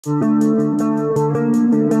In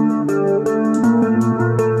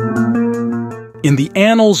the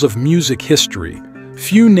annals of music history,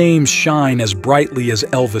 few names shine as brightly as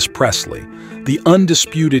Elvis Presley, the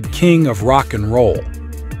undisputed king of rock and roll.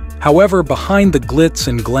 However, behind the glitz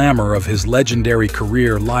and glamour of his legendary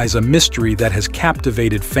career lies a mystery that has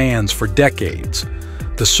captivated fans for decades: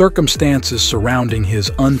 the circumstances surrounding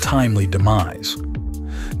his untimely demise.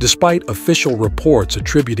 Despite official reports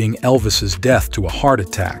attributing Elvis's death to a heart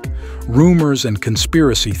attack, rumors and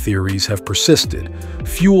conspiracy theories have persisted,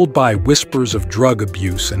 fueled by whispers of drug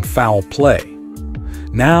abuse and foul play.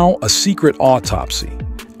 Now, a secret autopsy,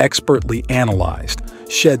 expertly analyzed,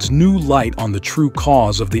 sheds new light on the true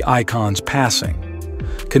cause of the icon's passing.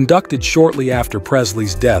 Conducted shortly after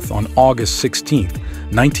Presley's death on August 16,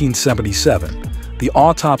 1977, the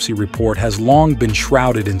autopsy report has long been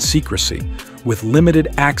shrouded in secrecy, with limited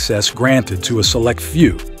access granted to a select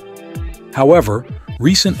few. However,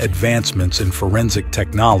 recent advancements in forensic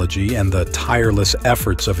technology and the tireless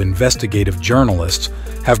efforts of investigative journalists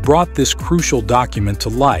have brought this crucial document to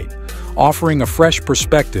light, offering a fresh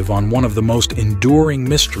perspective on one of the most enduring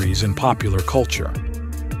mysteries in popular culture.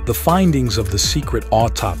 The findings of the secret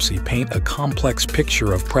autopsy paint a complex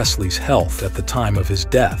picture of Presley's health at the time of his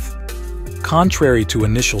death. Contrary to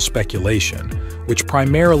initial speculation, which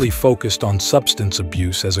primarily focused on substance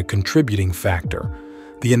abuse as a contributing factor,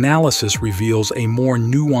 the analysis reveals a more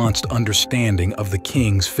nuanced understanding of the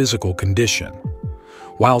king's physical condition.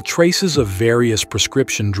 While traces of various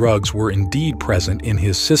prescription drugs were indeed present in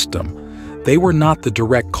his system, they were not the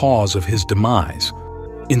direct cause of his demise.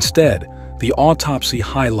 Instead, the autopsy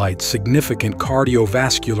highlights significant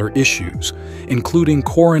cardiovascular issues, including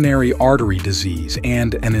coronary artery disease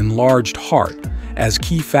and an enlarged heart, as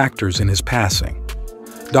key factors in his passing.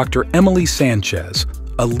 Dr. Emily Sanchez,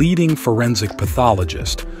 a leading forensic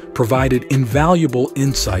pathologist, provided invaluable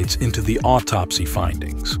insights into the autopsy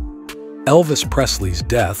findings. Elvis Presley's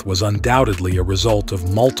death was undoubtedly a result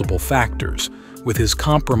of multiple factors, with his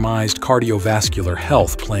compromised cardiovascular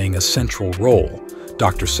health playing a central role,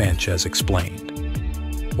 Dr. Sanchez explained.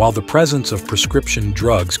 While the presence of prescription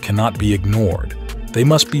drugs cannot be ignored, they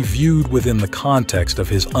must be viewed within the context of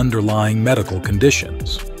his underlying medical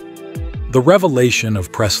conditions. The revelation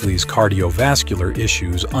of Presley's cardiovascular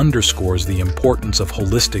issues underscores the importance of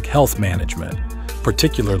holistic health management,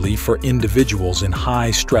 particularly for individuals in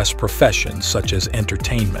high-stress professions such as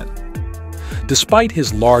entertainment. Despite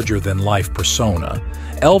his larger-than-life persona,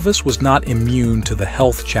 Elvis was not immune to the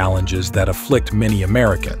health challenges that afflict many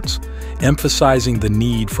Americans, emphasizing the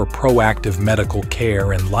need for proactive medical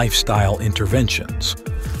care and lifestyle interventions.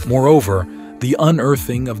 Moreover, the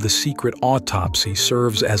unearthing of the secret autopsy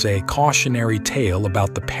serves as a cautionary tale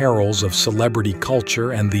about the perils of celebrity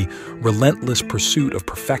culture and the relentless pursuit of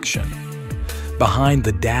perfection. Behind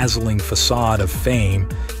the dazzling facade of fame,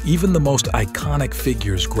 even the most iconic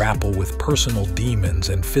figures grapple with personal demons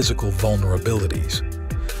and physical vulnerabilities.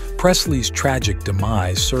 Presley's tragic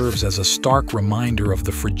demise serves as a stark reminder of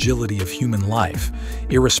the fragility of human life,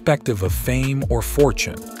 irrespective of fame or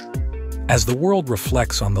fortune. As the world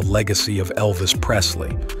reflects on the legacy of Elvis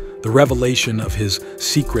Presley, the revelation of his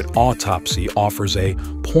secret autopsy offers a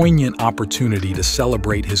poignant opportunity to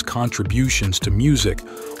celebrate his contributions to music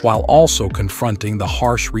while also confronting the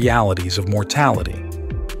harsh realities of mortality.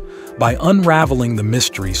 By unraveling the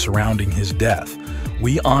mystery surrounding his death,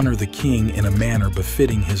 we honor the king in a manner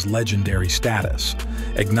befitting his legendary status,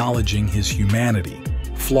 acknowledging his humanity,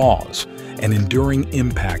 flaws, and enduring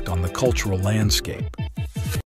impact on the cultural landscape.